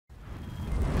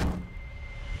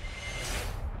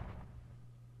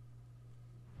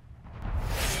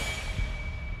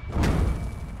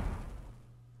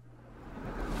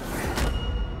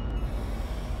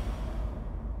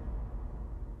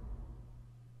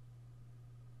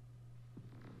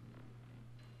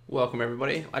Welcome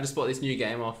everybody. I just bought this new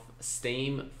game off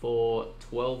Steam for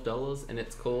 $12 and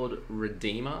it's called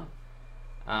Redeemer.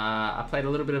 I played a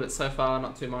little bit of it so far,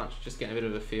 not too much, just getting a bit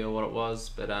of a feel what it was,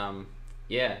 but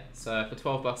yeah, so for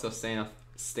 12 bucks off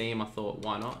Steam I thought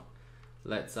why not?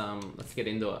 Let's get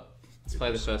into it. Let's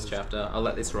play the first chapter. I'll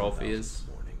let this roll for yous.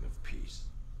 Morning of peace.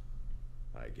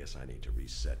 I guess I need to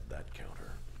reset that counter.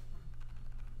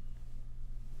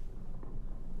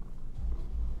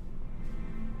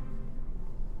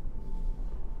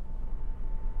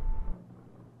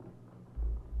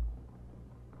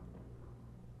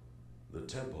 The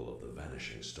Temple of the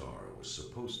Vanishing Star was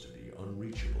supposed to be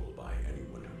unreachable by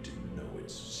anyone who didn't know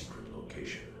its secret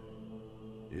location.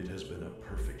 It has been a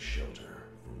perfect shelter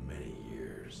for many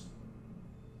years.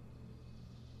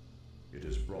 It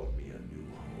has brought me a new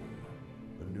home,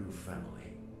 a new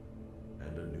family,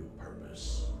 and a new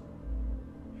purpose.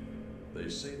 They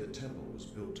say the temple was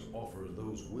built to offer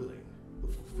those willing the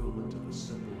fulfillment of a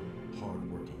simple,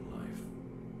 hard-working life.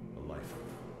 A life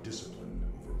of discipline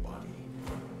over body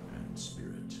and spirit.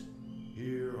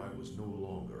 Here I was no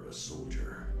longer a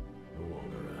soldier, no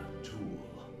longer a tool,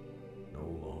 no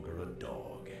longer a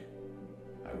dog.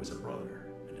 I was a brother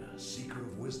and a seeker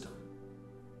of wisdom.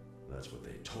 That's what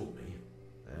they told me,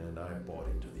 and I bought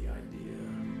into the idea.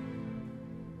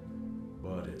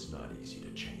 But it's not easy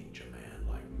to change a man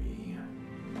like me.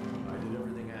 I did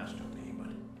everything asked of me,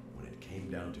 but when it came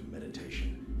down to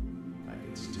meditation, I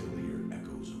could still hear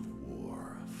echoes of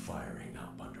war firing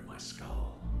up under my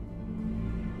skull.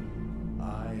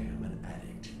 I am an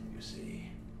addict, you see.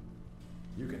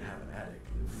 You can have an addict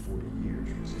live 40 years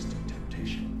resisting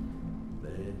temptation.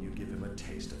 Then you give him a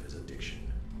taste of his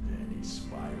addiction, and he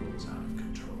spirals out of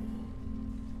control.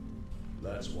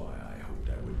 That's why I hoped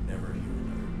I would never hear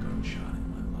another gunshot in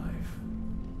my life.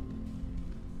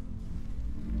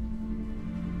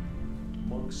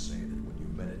 Monks say that when you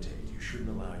meditate, you shouldn't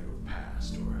allow your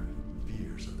past or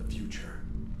fears of the future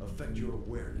affect your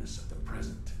awareness of the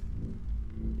present.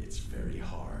 It's very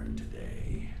hard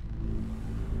today.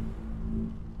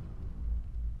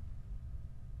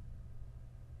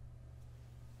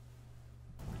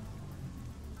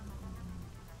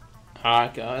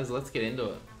 Alright guys, let's get into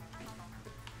it.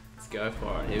 Let's go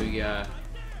for it. Here we go.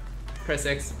 Press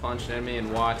X to punch an enemy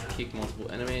and Y to kick multiple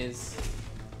enemies.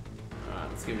 Alright,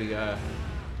 let's give it a go.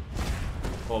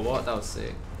 Oh, what? That was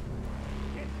sick.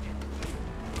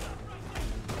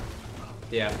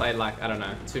 Yeah, I played like, I don't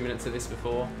know, 2 minutes of this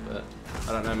before, but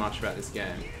I don't know much about this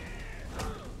game.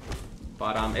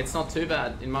 But it's not too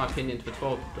bad, in my opinion, for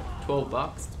 12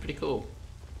 bucks. It's pretty cool.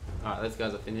 Alright, those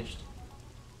guys are finished.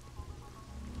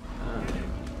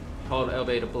 Hold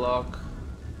LB to block.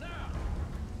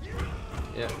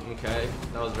 Yep, okay.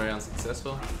 That was very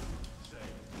unsuccessful.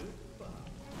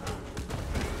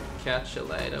 Catch you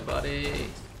later, buddy.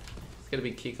 It's gonna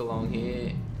be kick along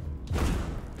here.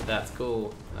 That's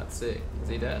cool. That's sick. Is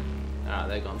he dead? Alright,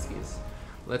 they're gonskis.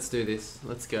 Let's do this.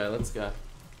 Let's go, let's go.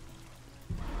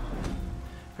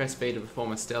 Press B to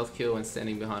perform a stealth kill when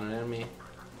standing behind an enemy.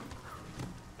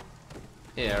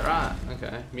 Yeah, right.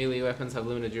 Okay. Melee weapons have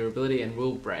limited durability and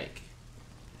will break,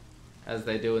 as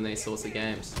they do in these sorts of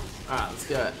games. Alright, let's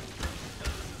go.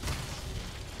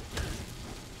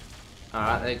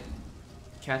 Alright, they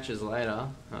catches later.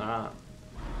 Alright.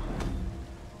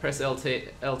 Press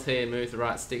LT and move the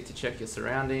right stick to check your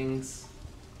surroundings.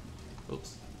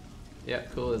 Oops.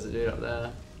 Yep, cool, there's a dude up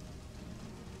there.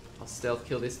 I'll stealth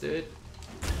kill this dude.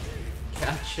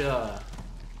 Catcher!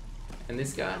 And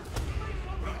this guy?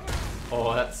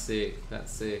 Oh, that's sick,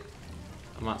 that's sick.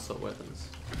 I might swap weapons.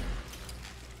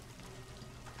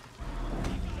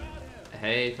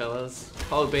 Hey fellas.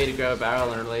 Hold B to grab a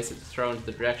barrel and release it to throw into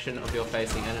the direction of your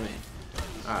facing enemy.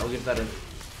 Alright, we'll give that a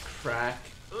crack.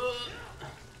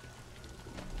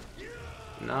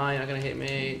 No, you're not gonna hit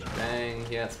me. Bang.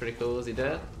 Yeah, that's pretty cool. Is he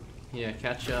dead? Yeah,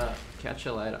 catch ya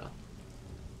later.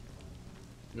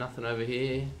 Nothing over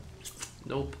here.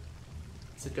 Nope.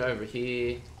 Let's go over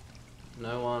here.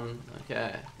 No one.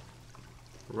 Okay.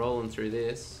 Rolling through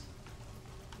this.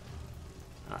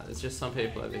 Alright, there's just some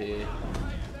people over here.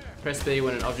 Press B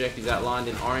when an object is outlined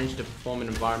in orange to perform an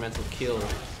environmental kill.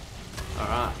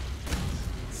 Alright.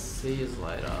 See you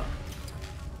later.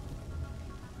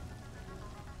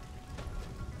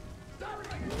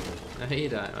 No, you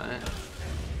don't, mate.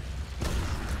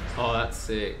 Oh, that's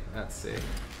sick. That's sick.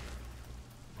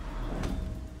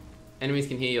 Enemies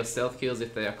can hear your stealth kills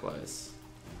if they are close.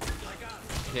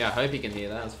 Yeah, I hope he can hear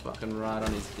that. It's fucking right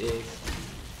on his dick.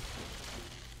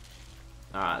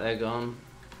 Alright, they're gone.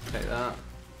 Take that.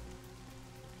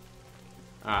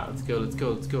 Alright, let's go, let's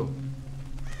go, let's go.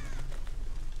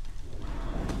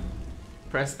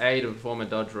 Press A to perform a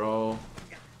dodge roll.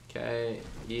 Okay,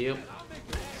 yep.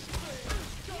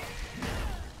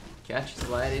 Catch his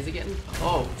blade. Is he getting...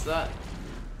 Oh, what's that?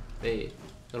 B.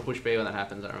 Gotta push B when that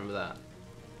happens, I remember that.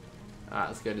 Alright,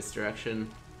 let's go this direction.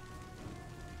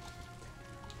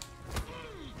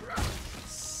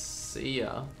 See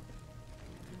ya.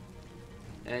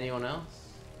 Anyone else?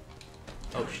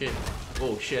 Oh shit.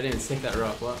 Oh shit, I didn't even stick that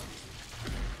rock, what?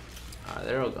 Alright,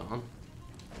 they're all gone.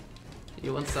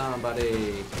 You want some,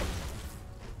 buddy?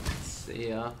 See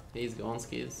ya. He's gone,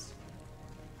 skids.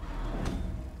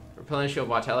 Replenish your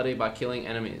vitality by killing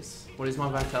enemies. What is my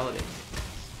vitality?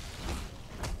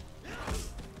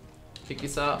 Pick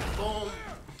this up. Boom!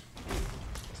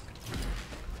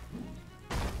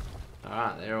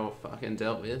 Alright, they're all fucking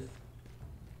dealt with.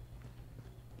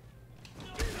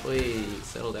 Please,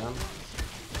 settle down.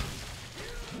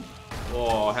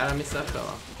 Whoa, how did I miss that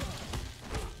fella?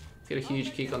 Let's get a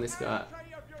huge kick on this guy.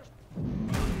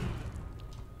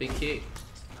 Big kick.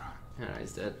 Alright,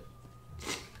 he's dead.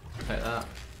 Take that.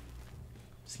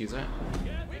 Excuse me.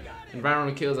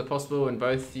 Environmental kills are possible when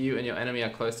both you and your enemy are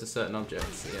close to certain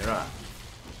objects. Yeah, right.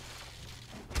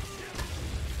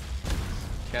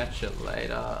 Catch it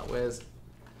later. Where's...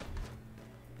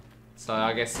 So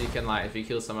I guess you can, like, if you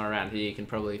kill someone around here, you can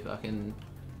probably fucking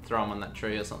throw them on that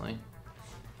tree or something.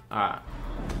 Alright.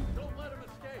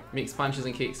 Mix punches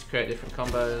and kicks to create different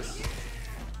combos.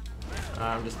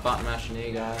 I'm just button mashing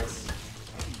here, guys.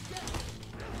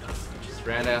 Just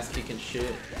roundhouse kicking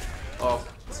shit. Oh,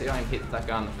 see if I can hit that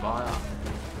guy on the fire.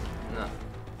 No.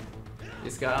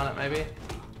 This guy on it, maybe?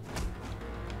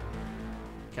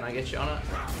 Can I get you on it?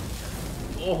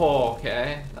 Oh,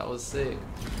 okay. That was sick.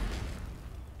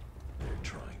 They're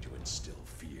trying to instill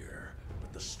fear,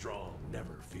 but the strong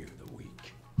never fear the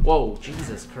weak. Whoa,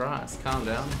 Jesus Christ. Calm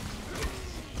down.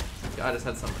 This guy just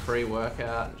had some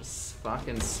pre-workout and just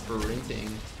fucking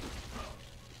sprinting.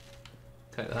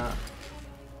 Take that.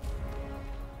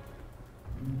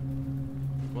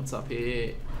 What's up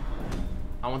here?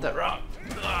 I want that rock.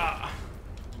 Ah.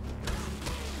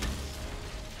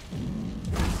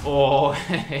 Oh,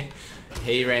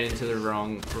 he ran into the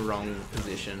wrong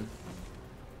position.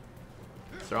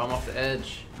 Throw him off the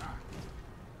edge.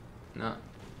 No.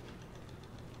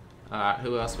 Alright,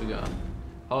 who else we got?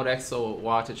 Hold X or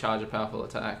Y to charge a powerful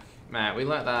attack. Man, we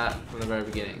learnt that from the very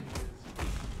beginning.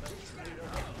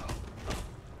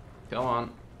 Come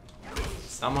on.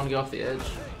 Someone get off the edge.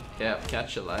 Yep,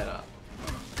 catch you later.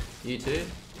 You too?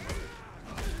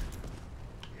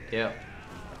 Yep.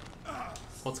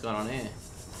 What's going on here?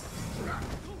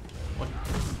 What?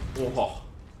 Oh,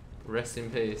 rest in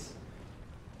peace.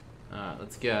 Alright,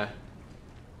 let's go.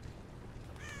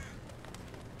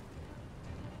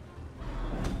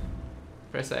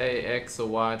 Press A, X or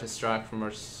Y to strike from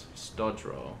a dodge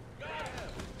roll.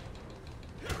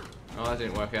 Oh, that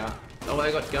didn't work out. Oh,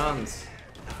 they got guns.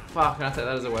 Fuck, can I take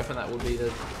that as a weapon? That would be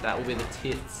the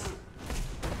tits.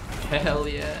 Hell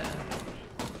yeah.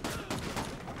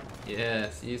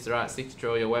 Yes, use the right stick to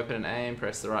draw your weapon and aim,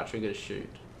 press the right trigger to shoot.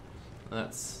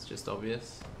 That's just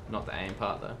obvious. Not the aim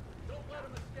part though.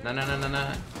 No, no, no, no,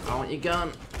 no. I want your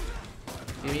gun.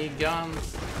 Give me your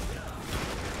guns.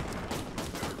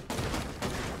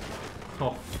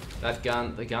 Oh, that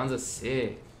gun, the guns are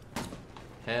sick.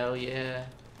 Hell yeah.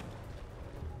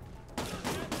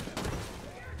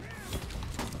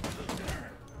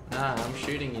 Nah, I'm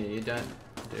shooting you, you don't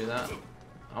do that.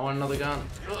 I want another gun.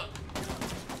 Alright,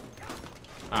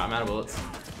 I'm out of bullets.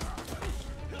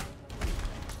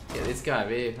 Yeah, this guy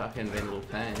over here fucking been a little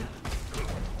pain.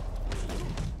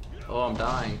 Oh, I'm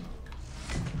dying.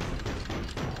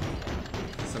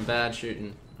 Some bad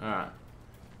shooting. Alright.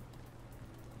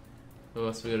 Who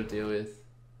else we gotta deal with?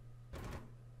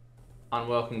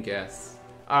 Unwelcome guests.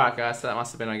 Alright guys, so that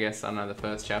must have been, I guess, I don't know, the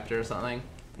first chapter or something.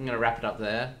 I'm gonna wrap it up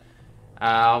there.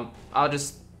 I'll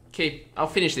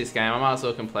finish this game. I might as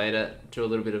well complete it, do a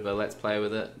little bit of a let's play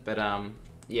with it. But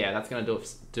yeah, that's gonna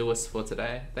do us for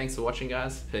today. Thanks for watching,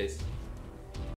 guys. Peace.